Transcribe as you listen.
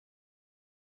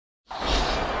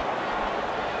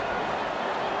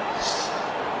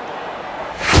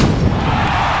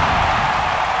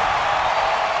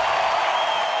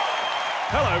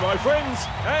my friends,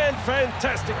 and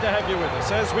fantastic to have you with us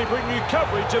as we bring you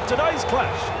coverage of today's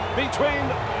clash between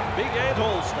Big Ant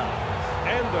All-Stars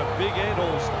and the Big Ant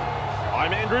All-Stars.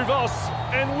 I'm Andrew Voss,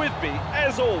 and with me,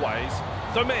 as always,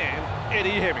 the man,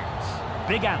 Eddie Hemmings.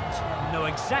 Big Ant know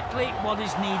exactly what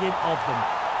is needed of them.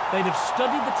 They'd have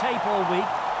studied the tape all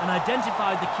week and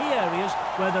identified the key areas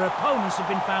where their opponents have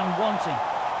been found wanting.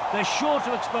 They're sure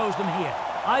to expose them here.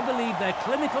 I believe their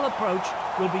clinical approach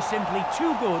will be simply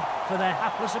too good for their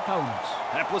hapless opponents.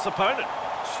 Hapless opponent.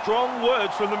 Strong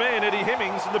words from the man, Eddie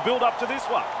Hemmings, in the build-up to this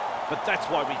one. But that's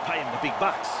why we pay him the big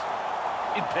bucks.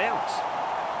 In pounds.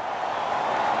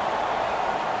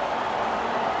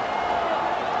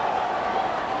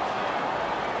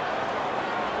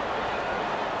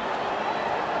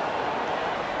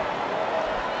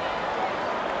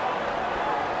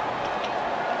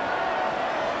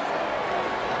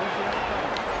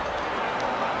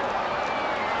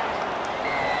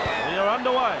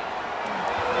 Underway.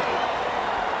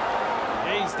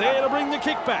 He's there to bring the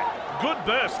kick back. Good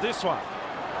burst, this one.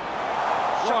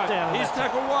 Shut down. Here's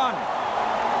tackle one.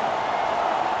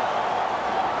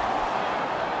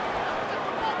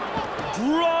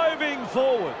 Driving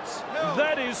forwards.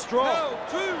 That is strong.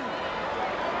 Two.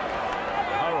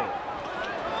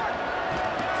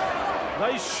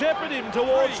 They shepherd him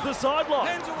towards the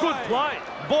sideline. Good play.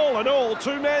 Ball and all,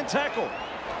 two-man tackle.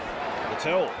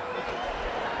 Patel.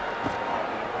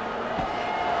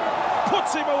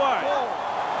 Puts him away.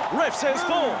 Ref says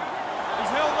four. He's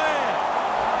held there.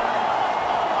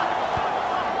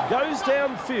 Goes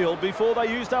downfield before they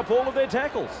used up all of their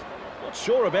tackles. Not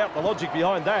sure about the logic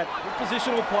behind that. Good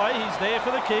positional play. He's there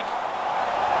for the kick.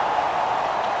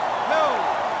 Held.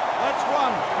 That's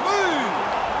one. Move.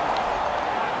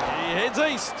 He heads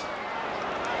east.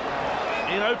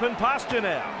 In open pasture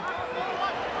now.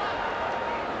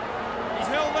 He's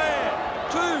held there.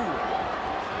 Two.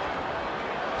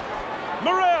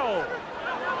 Morel!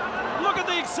 Look at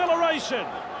the acceleration.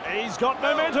 He's got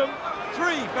momentum.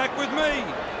 Three, back with me.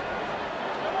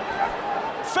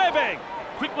 Fairbank,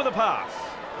 quick with a pass.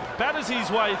 Batters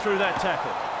his way through that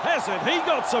tackle. Hasn't he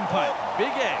got some pace? Big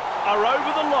Ant are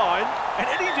over the line, and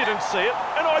Eddie didn't see it,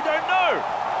 and I don't know.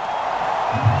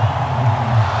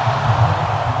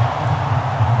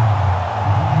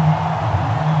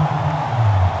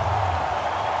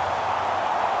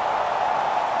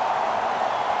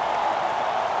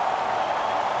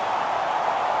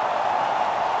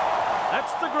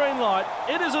 That's the green light.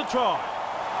 It is a try.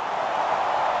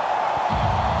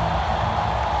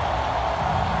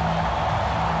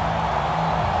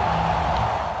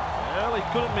 Well, he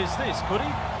couldn't miss this, could he?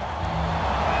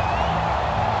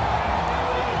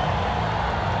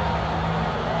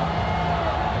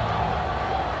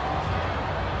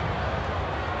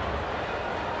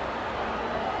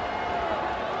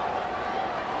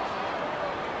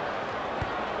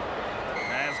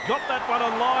 Has got that one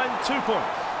on line, 2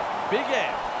 points. Big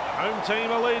Ant, home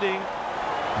team are leading.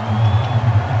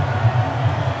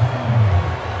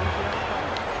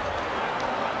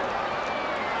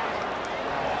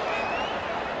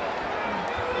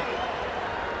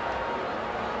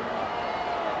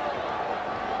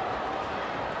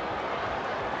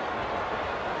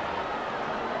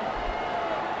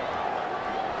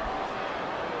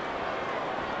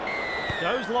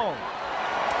 Goes long.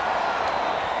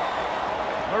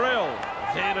 Morel,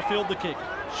 there to field the kick.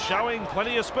 Showing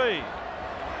plenty of speed.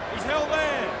 He's held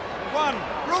there. One.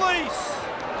 Release.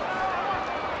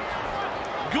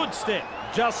 Good step.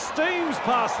 Just steams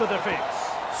past the defence.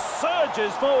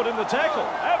 Surges forward in the tackle.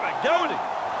 Have a go at him.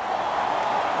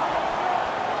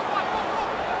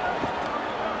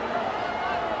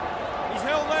 He's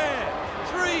held there.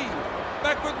 Three.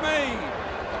 Back with me.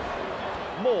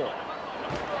 More.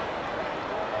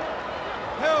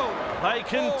 Held. They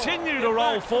continue to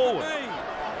roll forward.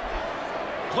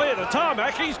 Clear the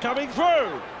tarmac, he's coming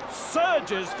through.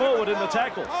 Surges forward in the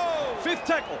tackle. Fifth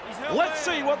tackle. Let's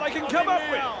see what they can come up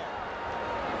with.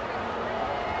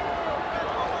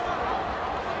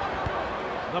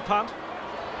 The punt.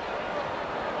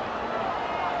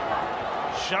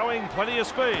 Showing plenty of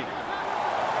speed.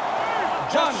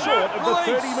 Just short of the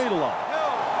 30-metre line.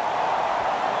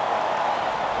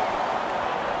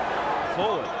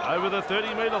 Forward over the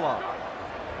 30-metre line.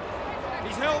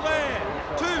 He's held there.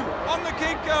 Two. On the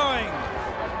kick going.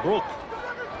 Brook.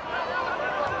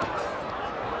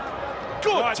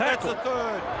 Good tackle. That's the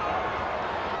third.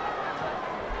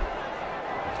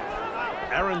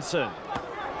 Aronson.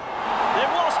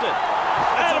 They've lost it.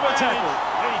 Out of a tackle.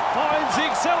 He finds the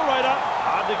accelerator.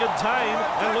 Hard to contain.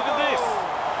 And look at this.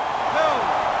 Held.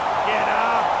 Get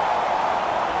up.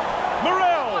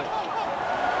 Morel.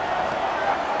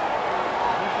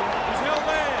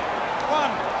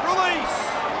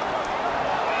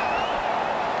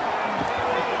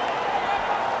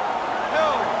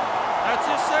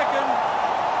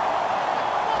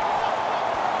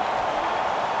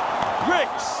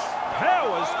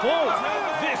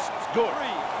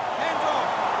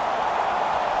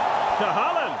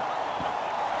 Kahalan.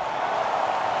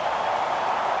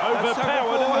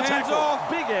 Overpowered in the tackle.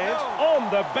 Big Ant on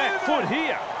the back foot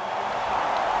here.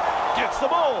 Gets the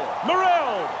ball.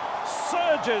 Morel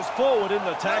surges forward in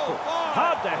the tackle.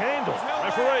 Hard to handle.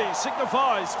 Referee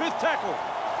signifies 5th tackle.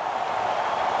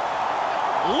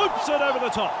 Loops it over the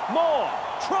top. Moore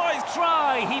tries.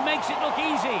 Try. He makes it look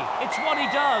easy. It's what he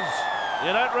does.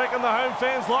 You don't reckon the home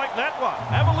fans like that one?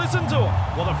 Have a listen to him.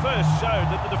 Well, the first showed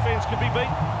that the defence could be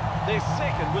beaten. Their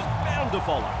second was bound to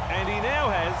follow. And he now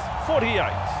has 48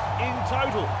 in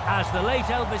total. As the late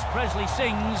Elvis Presley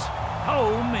sings,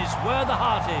 home is where the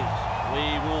heart is.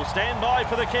 We will stand by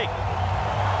for the kick.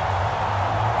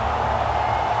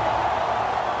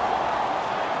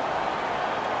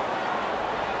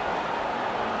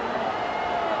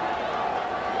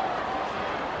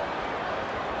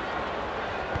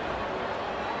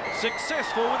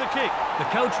 Successful with a kick. The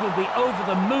coach will be over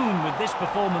the moon with this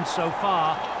performance so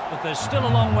far, but there's still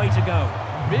a long way to go.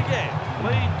 Big Ant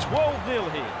lead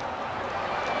 12-0 here.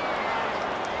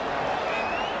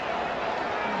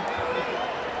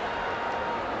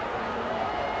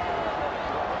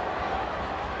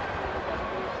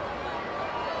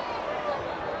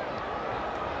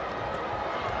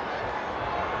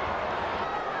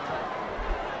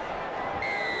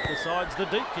 Decides the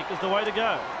deep kick is the way to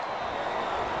go.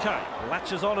 Okay,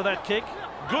 latches onto that kick.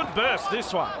 Good burst,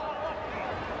 this one.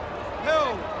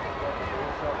 Held.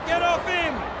 Get off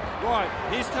him. Right,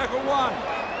 here's tackle 1.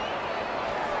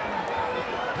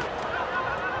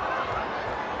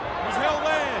 He's held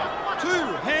there. 2,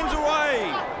 hands away.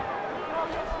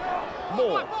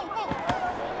 More.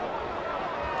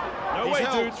 No He's way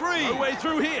held. through. 3. No way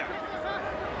through here.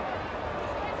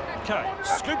 Okay,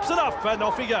 scoops it up and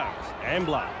off he goes.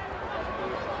 Ambler.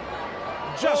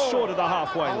 Just short of the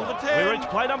halfway line. We reach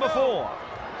play number 4.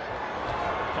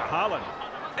 Kahalan.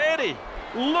 Eddie,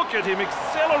 look at him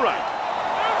accelerate.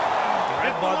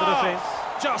 Grabbed by the defence.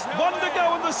 Just one to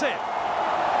go in the set.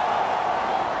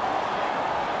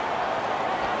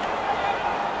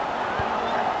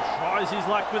 Tries his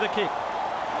luck with a kick.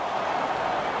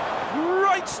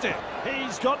 Great step.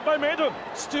 He's got momentum.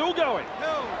 Still going.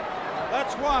 Held.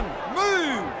 That's 1.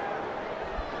 Move.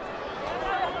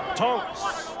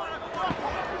 Tonks.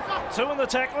 2 on the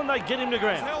tackle and they get him to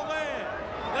ground. Held there.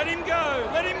 Let him go.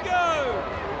 Let him go.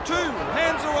 2,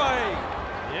 hands away.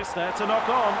 Yes, that's a knock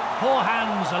on. Poor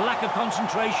hands, a lack of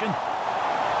concentration.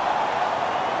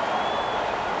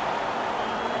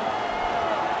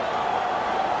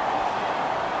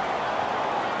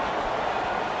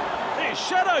 His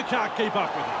shadow can't keep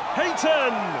up with him.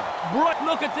 Heaton.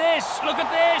 Look at this. Look at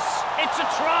this. It's a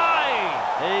try.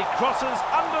 He crosses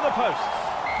under the posts.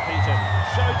 Heaton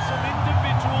showed some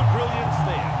individual brilliance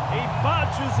there. He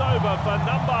barges over for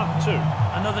number 2.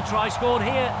 Another try scored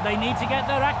here. They need to get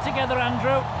their act together,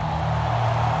 Andrew.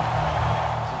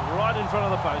 This is right in front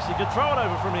of the post. He could throw it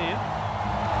over from here.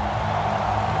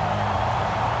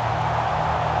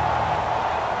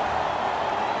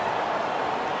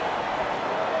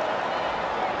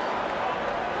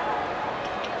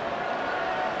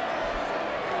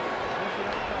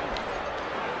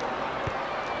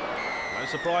 No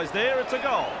surprise there, it's a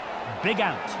goal. Big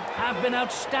Ant have been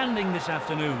outstanding this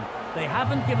afternoon. They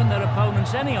haven't given their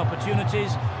opponents any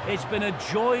opportunities. It's been a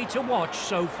joy to watch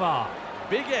so far.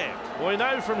 Big Ant. We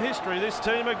know from history this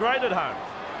team are great at home.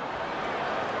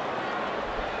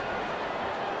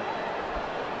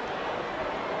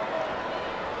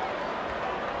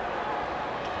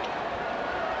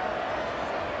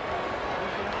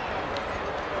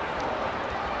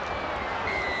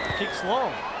 Kicks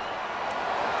long.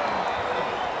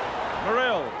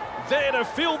 Morel there to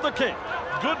field the kick.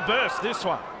 Good burst, this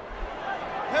one.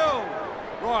 Held.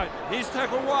 Right, here's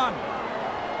tackle 1.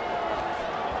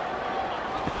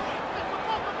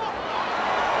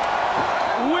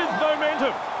 With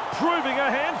momentum, proving a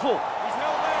handful. He's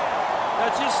held there.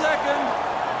 That's your second.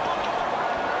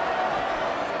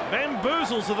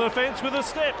 Bamboozles the defence with a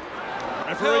step.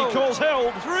 Referee Held. calls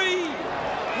held. 3.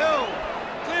 Held.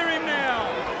 Clear him now.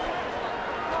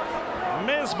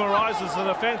 Mesmerises the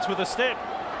defence with a step.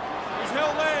 He's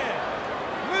held there.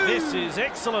 Move. This is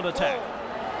excellent attack.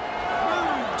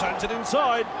 Move. Turns it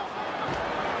inside.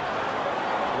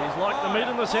 He's like the meat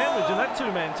in the sandwich in that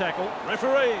 2-man tackle.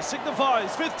 Referee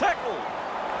signifies 5th tackle.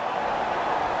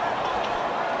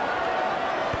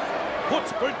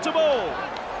 Puts boot to ball.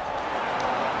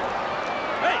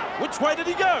 Hey, which way did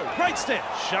he go? Great step.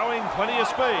 Showing plenty of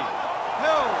speed.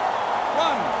 Held.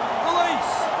 1.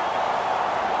 Release.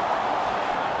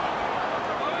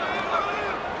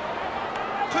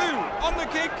 On the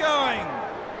kick going.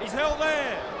 He's held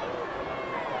there.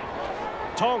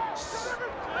 Tonks.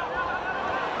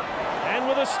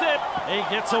 with a step. He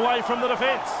gets away from the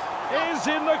defence. Is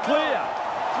in the clear.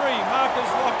 3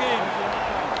 markers lock in.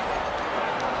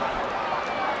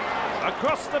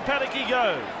 Across the paddock he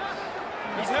goes.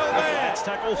 He's held there. That's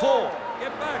tackle 4.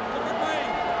 Get back, look at me.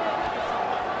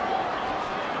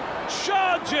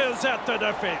 Charges at the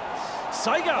defence.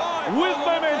 Sager 5, with follow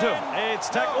the momentum. 10. It's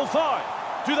tackle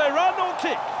 5. Do they run or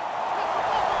kick?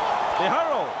 The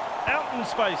Harrow out in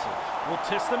spaces. We'll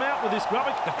test them out with this grubber.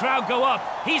 The crowd go up.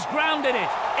 He's grounded it.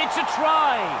 It's a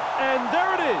try. And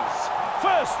there it is.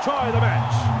 First try of the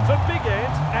match for Big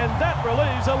Ant, and that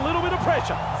relieves a little bit of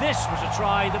pressure. This was a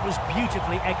try that was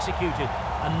beautifully executed.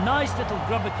 A nice little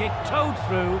grubber kick towed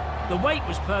through. The weight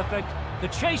was perfect. The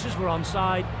chasers were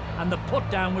onside, and the put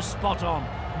down was spot on.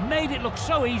 Made it look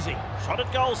so easy. Shot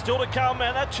at goal still to come,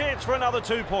 and a chance for another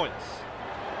 2 points.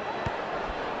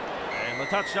 And the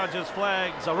touch judge's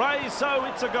flags are raised, so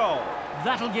it's a goal.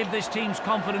 That'll give this team's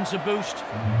confidence a boost.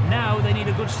 Now they need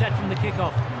a good set from the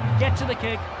kickoff. Get to the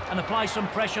kick and apply some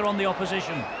pressure on the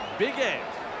opposition. Big Ant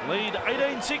lead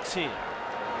 18-6 here.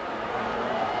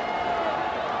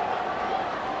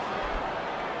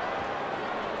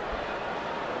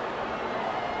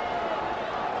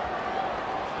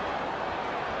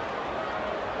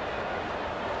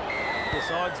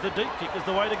 Decides the deep kick is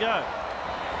the way to go.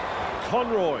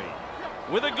 Conroy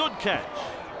with a good catch.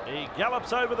 He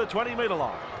gallops over the 20-metre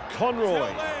line.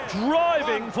 Conroy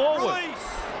driving forward. Release.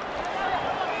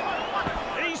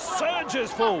 He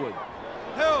surges forward.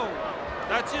 Hill,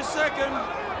 that's your second.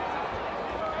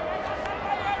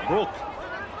 Brook.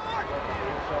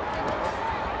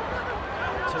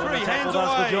 3 hands does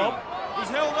away. the job. He's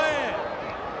held there.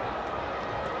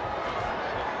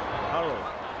 Harold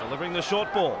delivering the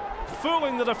short ball.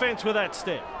 Fooling the defence with that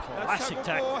step. That's Classic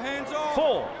tackle tackle. 4, hands off.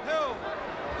 4. Hill,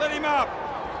 let him up.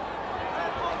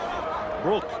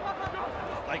 Brook.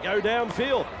 They go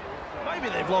downfield. Maybe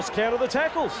they've lost count of the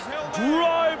tackles. held there.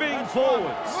 Driving That's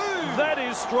forwards. one. Move. That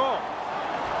is strong.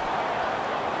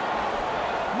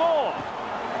 More.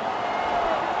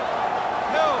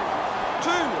 Hill, 2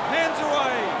 hands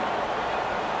away.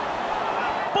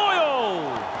 Boyle.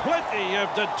 Plenty of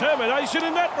determination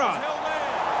in that run. Held there.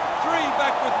 3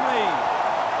 back with me.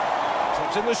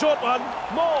 Slips in the short one.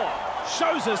 More.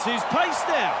 Shows us his pace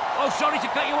now. Oh, sorry to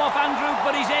cut you off, Andrew,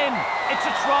 but he's in. It's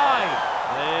a try.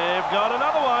 They've got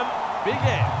another one. Big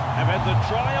Ant have had the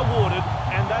try awarded,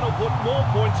 and that'll put more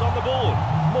points on the board.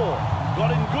 Moore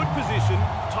got in good position,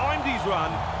 timed his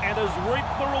run, and has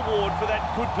reaped the reward for that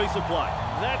good piece of play.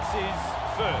 That's his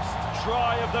first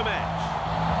try of the match.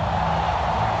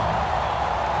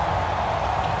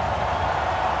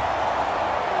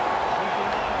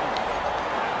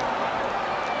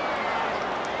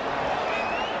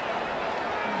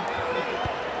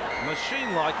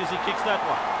 Machine-like as he kicks that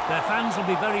one. Their fans will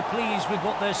be very pleased with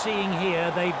what they're seeing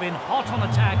here. They've been hot on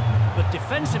attack, but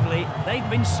defensively, they've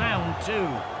been sound too.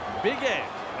 Big Ant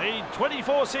lead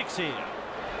 24-6 here.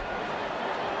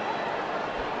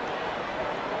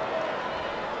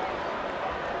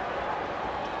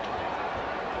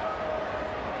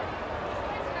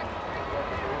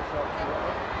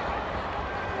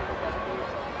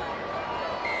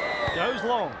 Goes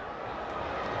long.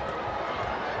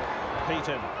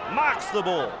 Peaton marks the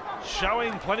ball,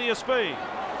 showing plenty of speed.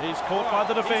 He's caught by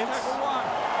the defence.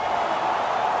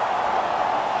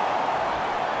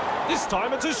 This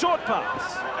time it's a short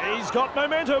pass. He's got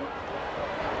momentum.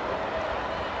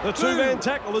 The two-man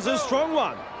tackle is a strong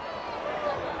one.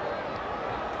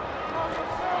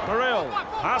 Burrell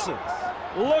passes.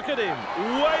 Look at him,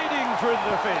 wading through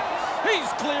the defence.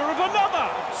 He's clear of another.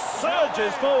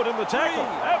 Surges forward in the tackle.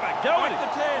 Have a go at it.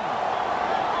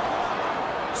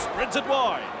 Sprints it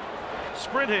wide.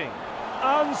 Sprinting.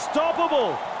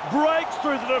 Unstoppable. Breaks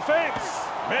through the defence.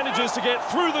 Manages to get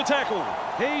through the tackle.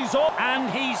 He's off. And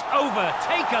he's over.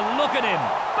 Take a look at him.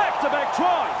 Back-to-back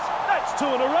tries. That's 2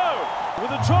 in a row.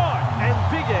 With a try. And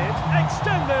Big Ant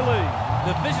extend their lead.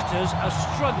 The visitors are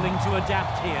struggling to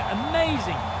adapt here.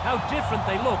 Amazing how different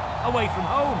they look away from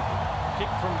home.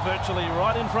 Kick from virtually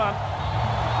right in front.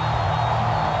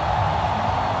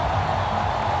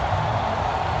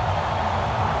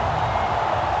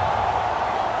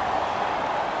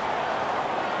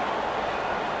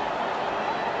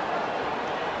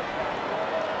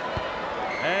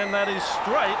 And that is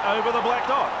straight over the black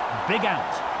dot. Big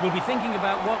Ant will be thinking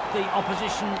about what the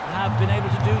opposition have been able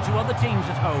to do to other teams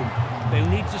at home. They'll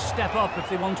need to step up if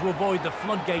they want to avoid the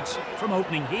floodgates from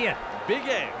opening here. Big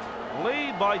Ant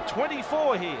lead by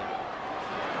 24 here.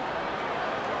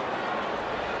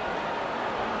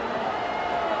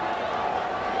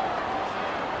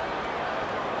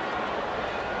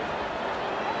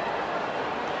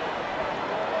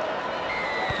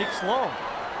 Kicks long.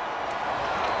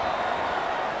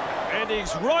 And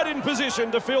he's right in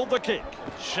position to field the kick,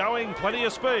 showing plenty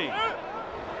of speed.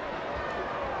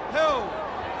 Held.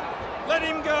 Let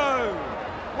him go.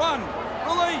 1.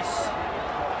 Release.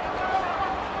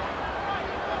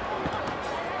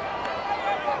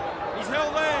 He's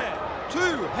held there. 2.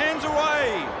 Hands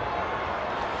away.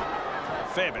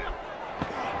 Fairbairn.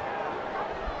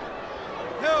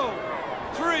 Held.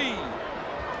 3.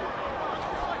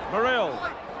 Morrell.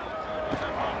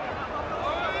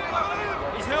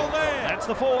 He's held there. That's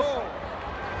the 4th. 4.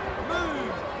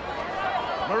 Move.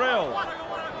 Morrell.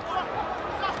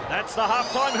 That's the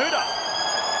half-time hooter.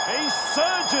 He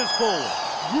surges forward.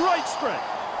 Great strength.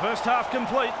 First half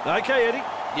complete. Okay, Eddie,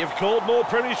 you've called more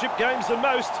premiership games than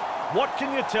most. What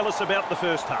can you tell us about the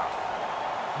first half?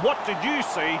 What did you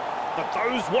see that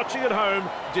those watching at home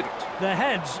didn't? Their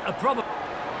heads are probably...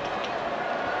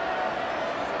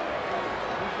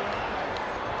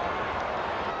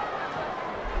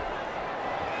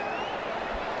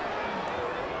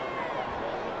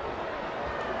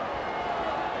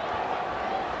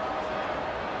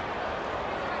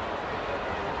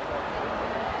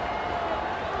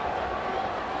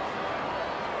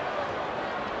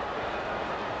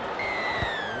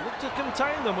 to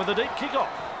contain them with a deep kick-off.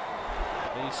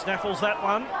 He snaffles that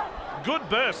one. Good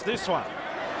burst, this one.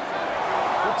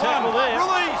 Good tackle there.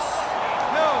 Release.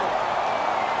 Held.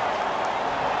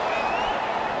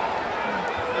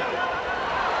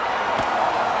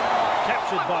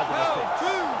 Captured by the defence. 2.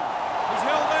 He's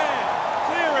held there.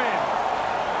 Clear him.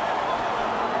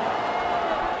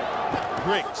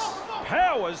 Bricks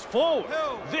powers forward.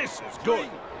 Held. This is good.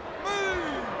 3.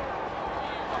 Move.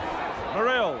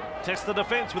 Morrell tests the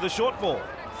defence with a short ball.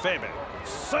 Fairbairn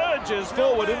surges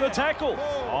forward in the tackle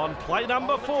on play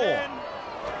number 4. 10.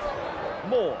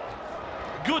 Moore.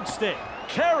 Good step.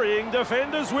 Carrying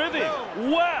defenders with him.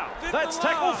 Wow, that's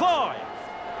tackle 5.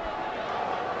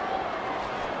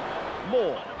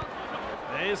 Moore.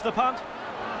 There's the punt.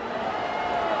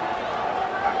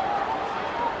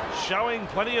 Showing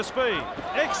plenty of speed.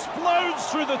 Explodes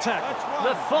through the tackle.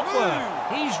 The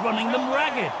footwork. He's running them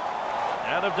ragged.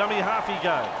 Out of dummy half he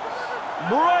goes.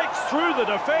 Breaks through the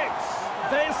defence.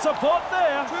 There's support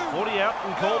there. 40 out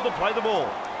and called to play the ball.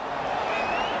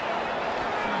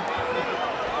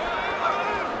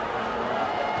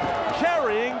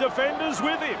 Carrying defenders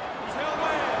with him. He's held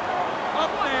there.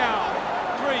 Up now.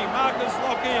 3. Markers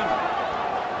lock in.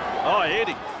 Oh,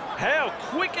 Eddie, how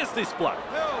quick is this bloke?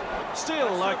 Held.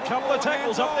 Still a couple of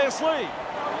tackles up their sleeve.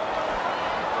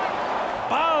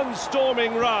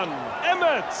 Barnstorming run.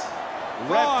 Emmett.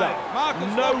 Wrapped up.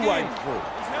 Markers No lock way in. through.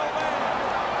 He's held there.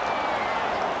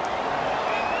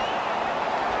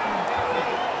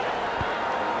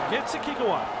 Gets a kick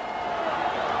away.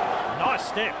 Nice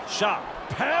step. Sharp.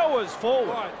 Powers forward.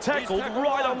 Right, Tackled he's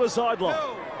right on the sideline.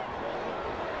 Held.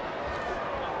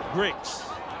 Bricks.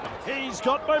 He's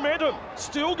got momentum.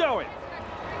 Still going.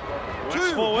 Works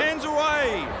 2. forward. Hands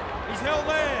away. He's held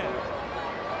there.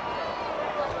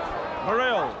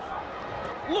 Morrell.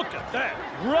 Look at that.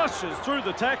 Rushes through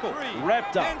the tackle. 3.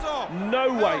 Wrapped up. Hands off.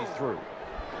 No way Held. through.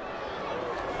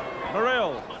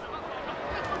 Morrell.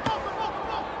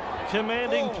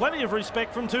 Commanding 4. plenty of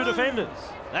respect from 2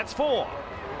 defenders. That's 4.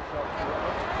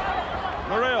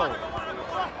 Morrell.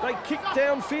 They kicked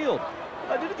downfield.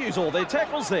 They didn't use all their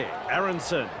tackles there.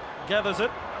 Aronson gathers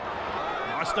it.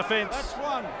 Nice defence. That's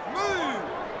 1. Move.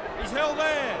 He's held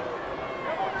there.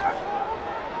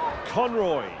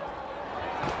 Conroy.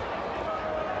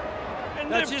 And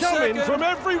That's they've your come in second. from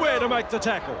everywhere to make the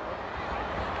tackle.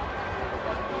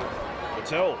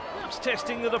 Patel is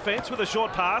testing the defence with a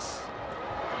short pass.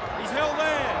 He's held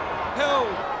there. Held.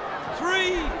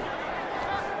 3.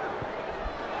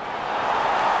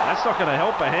 That's not going to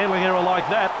help a handling error like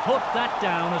that. Put that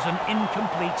down as an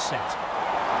incomplete set.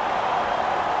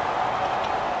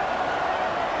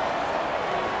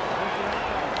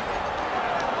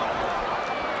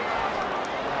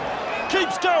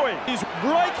 Keeps going. He's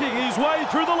breaking his way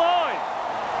through the line.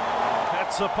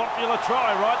 That's a popular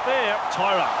try right there.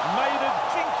 Tyra made a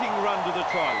jinking run to the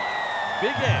try line.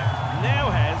 Big Am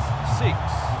now has 6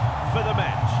 for the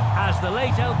match. As the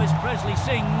late Elvis Presley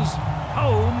sings,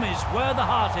 home is where the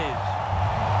heart is.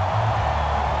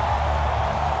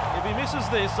 If he misses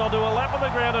this, I'll do a lap on the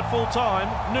ground at full time.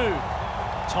 Noon.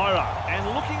 Tyra. And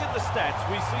looking at the stats,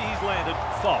 we see he's landed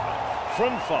 5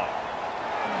 from 5.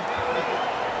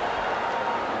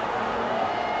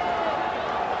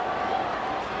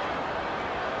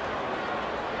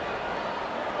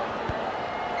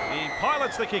 He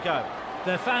pilots the kick over.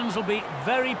 Their fans will be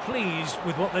very pleased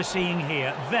with what they're seeing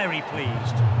here. Very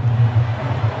pleased.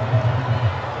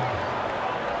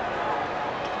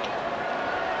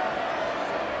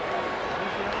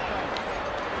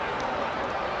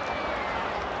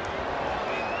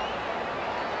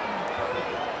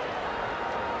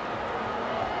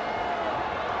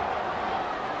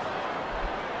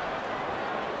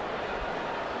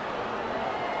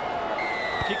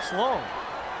 Kicks long.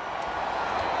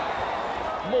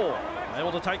 Moore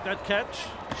able to take that catch,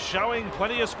 showing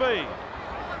plenty of speed.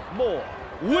 Moore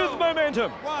with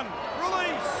momentum. One,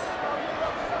 release.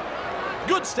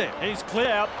 Good step. He's clear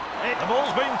out. And the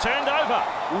ball's been turned over.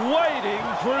 Wading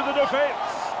through the defence.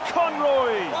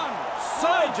 Conroy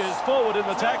surges forward in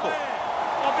the tackle.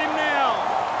 Off him now.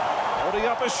 Holding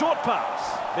up a short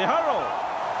pass. Biharo.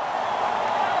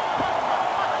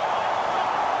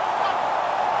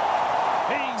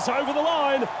 He's over the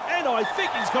line, and I think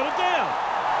he's got it down.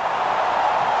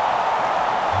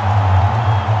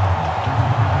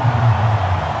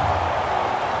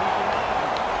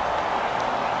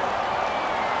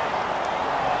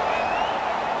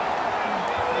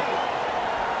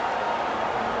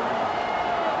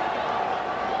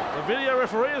 The video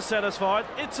referee is satisfied.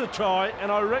 It's a try,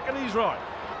 and I reckon he's right.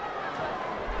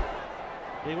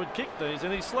 He would kick these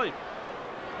in his sleep.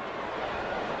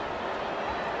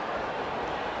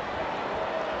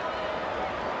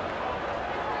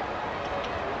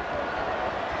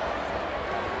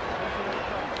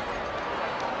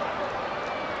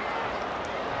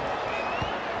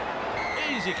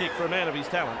 Easy kick for a man of his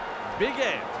talent. Big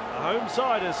Ant. The home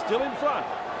side is still in front.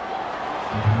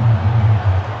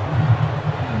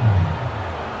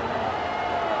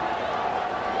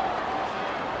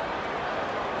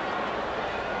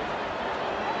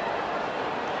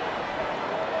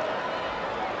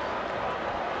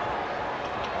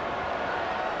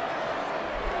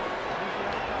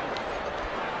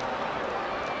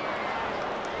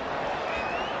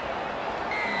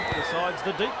 Decides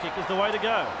the deep kick is the way to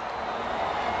go.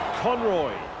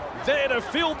 Conroy there to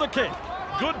field the kick.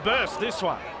 Good burst this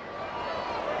one.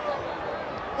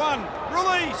 One,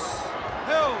 release.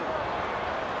 Hill.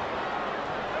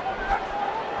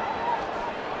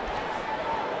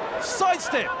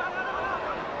 Sidestep.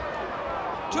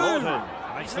 Two. Lawton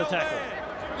makes the tackle.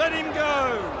 There. Let him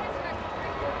go.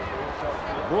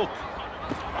 Brook.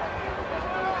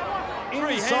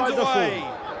 Three Inside hands the away.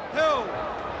 full. Hill.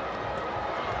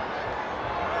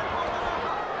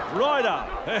 Ryder.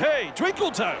 Hey,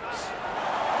 Twinkle Toes.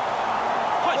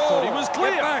 I thought he was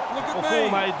clear. Get back. Look at Before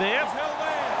me. made there. He's held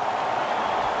there.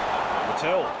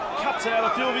 Patel cuts out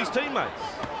a few of his teammates.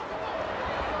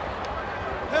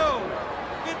 Hill.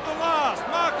 Get the last.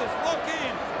 Marcus, lock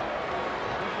in.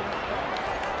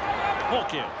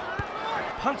 Hawkeye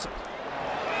punts it.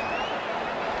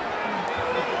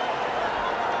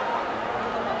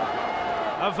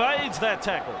 Evades that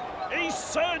tackle. He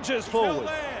surges forward.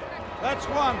 There. That's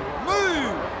one.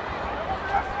 Move.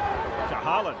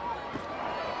 Kahalan.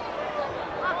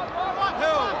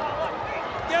 Hill.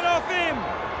 Get off him.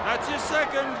 That's your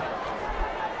second.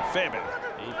 Fairbairn.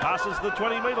 He passes the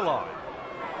 20-metre line.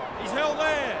 He's held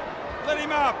there. Let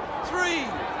him up. Three.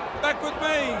 Back with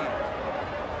me.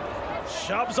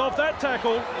 Shoves off that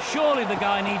tackle. Surely the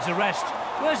guy needs a rest.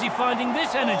 Where's he finding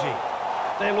this energy?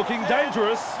 They're looking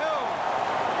dangerous. Hill.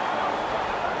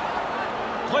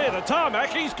 Clear the tarmac,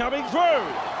 he's coming through.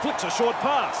 Flicks a short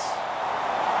pass.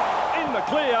 In the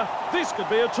clear, this could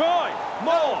be a try.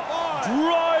 Moore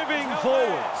driving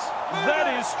forwards. That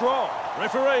is strong.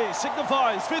 Referee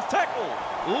signifies fifth tackle.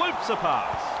 Loops a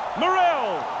pass.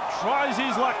 Morrell tries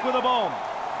his luck with a bomb.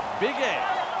 Big Ant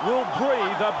will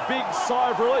breathe a big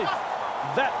sigh of relief.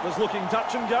 That was looking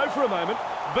touch and go for a moment.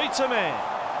 Beats a man.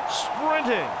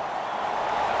 Sprinting.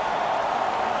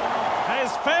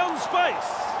 Has found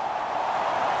space.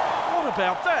 What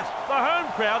about that? The home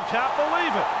crowd can't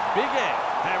believe it. Big Ant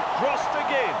have crossed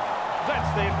again. That's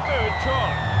their third try.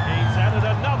 He's added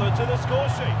another to the score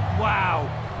sheet. Wow,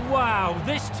 wow,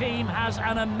 this team has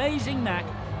an amazing knack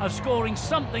of scoring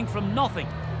something from nothing,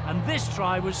 and this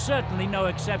try was certainly no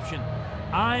exception.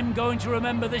 I'm going to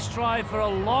remember this try for a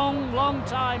long, long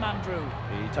time, Andrew.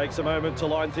 He takes a moment to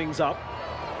line things up.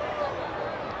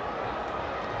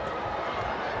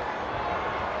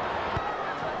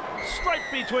 Straight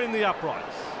between the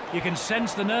uprights. You can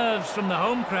sense the nerves from the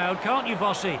home crowd, can't you,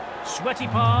 Vossi? Sweaty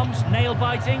palms,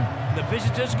 nail-biting. The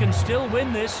visitors can still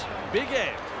win this. Big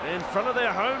Ant in front of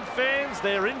their home fans.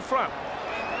 They're in front.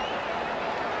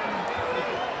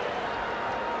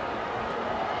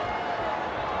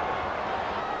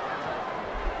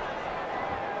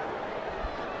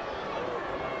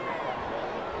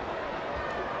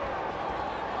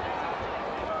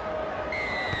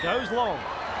 Goes long.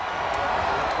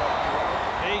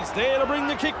 He's there to bring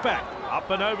the kick back. Up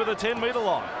and over the 10-metre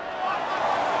line.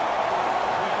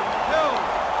 Hill.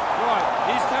 Right,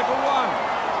 he's tackle one.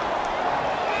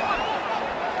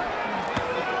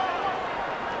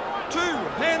 Two,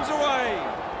 hands away.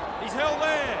 He's held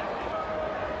there.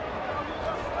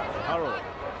 Hurrell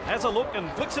has a look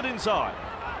and flicks it inside.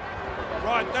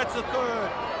 Right, that's the third.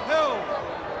 Hill.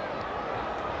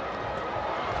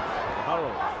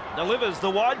 Harold delivers the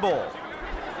wide ball.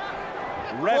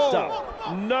 Wrapped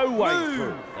up. No way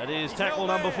through. That is tackle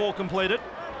number 4 completed.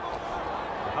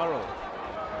 Harold.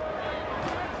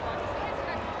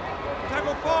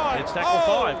 Tackle 5. It's tackle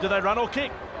 5. Do they run or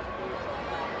kick?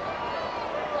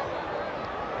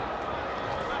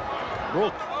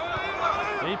 Brook.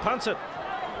 He punts it.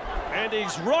 And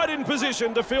he's right in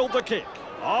position to field the kick.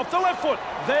 Off the left foot.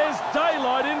 There's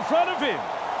daylight in front of him.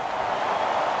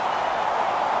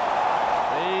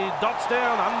 He dots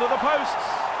down under the posts.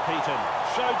 Heaton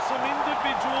showed some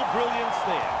individual brilliance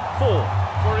there. 4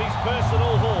 for his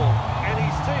personal haul. And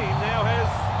his team now has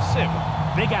 7.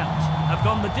 Big Ant have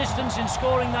gone the distance in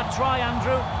scoring that try,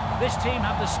 Andrew. This team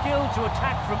have the skill to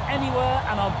attack from anywhere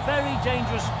and are very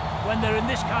dangerous when they're in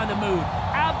this kind of mood.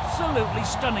 Absolutely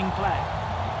stunning play.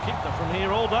 Kicked them from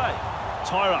here all day.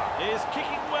 Tyra is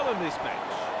kicking well in this match.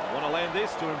 Want to land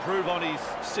this to improve on his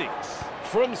 6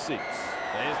 from 6.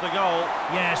 There's the goal.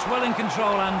 Yes, well in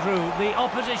control, Andrew. The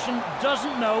opposition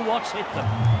doesn't know what's hit them.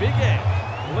 Big Ant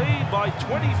lead by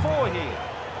 24 here.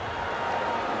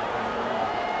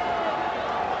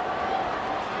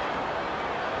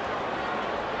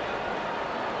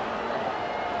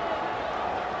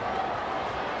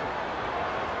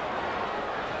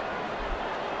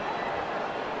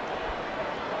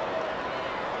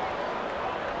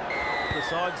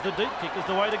 Decides the deep kick is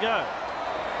the way to go.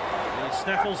 He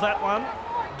snaffles that one.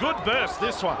 Good burst,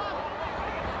 this one.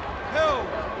 Hill.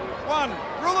 1.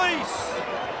 Release.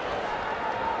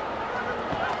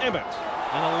 Emmett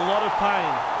in a lot of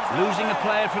pain. Losing a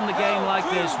player from the game like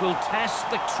this will test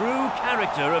the true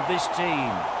character of this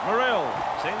team. Morel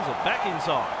sends it back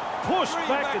inside. Pushed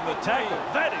back in the tackle.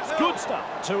 That is good stuff.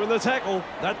 2 in the tackle.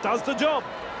 That does the job.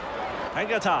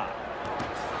 Pangatar.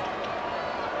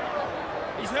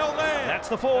 He's held there. That's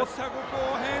the 4th. That's tackle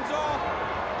 4. Hands off.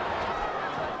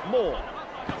 More.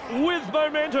 With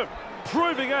momentum.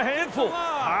 Proving a handful.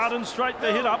 Hard and straight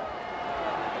to hit up.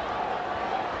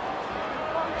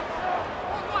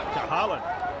 Kahalan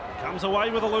comes away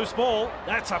with a loose ball.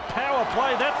 That's a power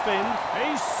play, that Finn.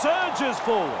 He surges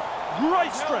forward.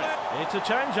 Great strength. It's a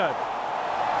changeover.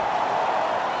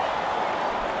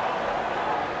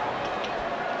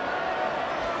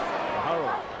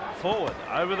 Harold forward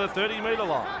over the 30-metre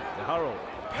line. Harold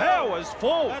powers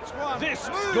forward. That's one. This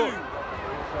is good.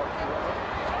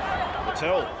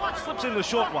 Patel slips in the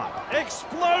short one.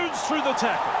 Explodes through the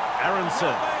tackle. Aronson.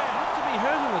 Not to be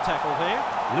heard in the tackle there.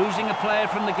 Losing a player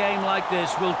from the game like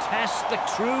this will test the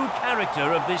true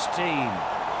character of this team.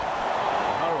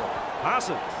 Harold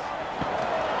passes.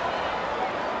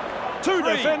 2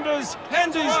 3. defenders.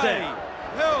 Hands He's away. down.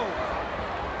 Hill.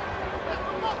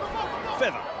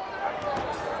 Feather.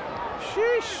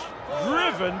 Sheesh.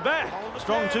 Driven back.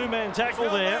 Strong 2-man tackle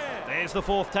there. There's the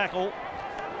 4th tackle.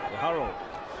 Harold.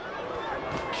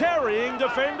 Carrying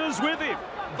defenders with him.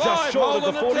 Just short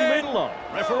of the 40-metre line.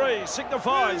 Referee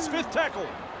signifies 5th tackle.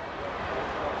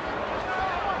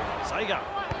 Sager.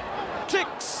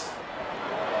 Kicks.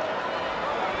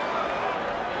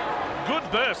 Good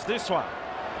burst, this one.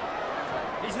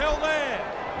 He's held there.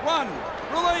 1.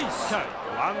 Release. Okay,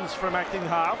 runs from acting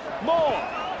half. More.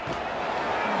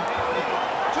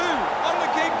 2. On the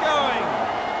keep going.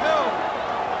 Hill.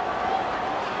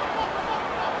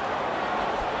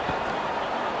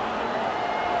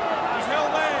 He's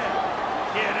held there.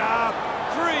 Get up.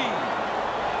 3.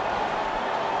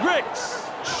 Ricks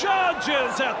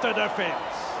charges at the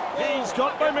defence. He's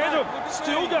got momentum.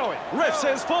 Still going. Ref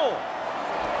says 4.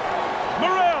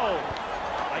 Morel.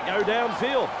 They go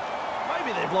downfield.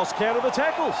 Maybe they've lost count of the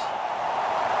tackles.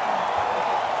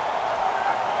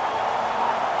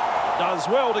 Does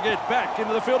well to get back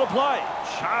into the field of play.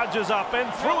 Charges up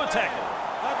and through a tackle.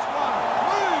 That's 1.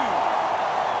 Move.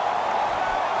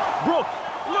 Brook,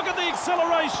 look at the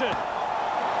acceleration.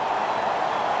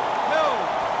 Hill.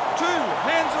 2.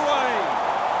 Hands away.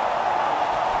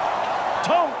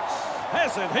 Tonks,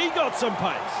 hasn't he got some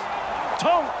pace?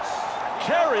 Tonks,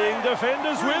 carrying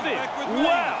defenders with him.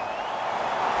 Wow.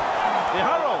 The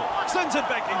Harold sends it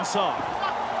back inside.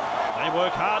 They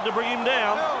work hard to bring him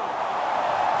down.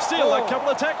 Still a couple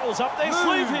of tackles up their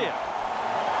sleeve here.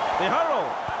 The Harold,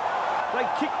 they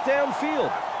kick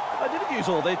downfield. They didn't use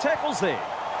all their tackles there.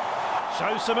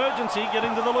 Shows some urgency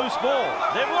getting to the loose ball.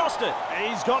 They've lost it.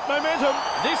 He's got momentum.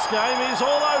 This game is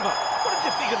all over. What did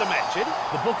you think of the match, Eddie?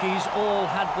 The bookies all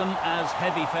had them as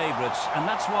heavy favourites, and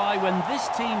that's why when this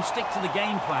team stick to the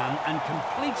game plan and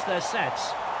completes their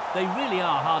sets, they really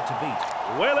are hard to beat.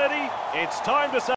 Well, Eddie, it's time to say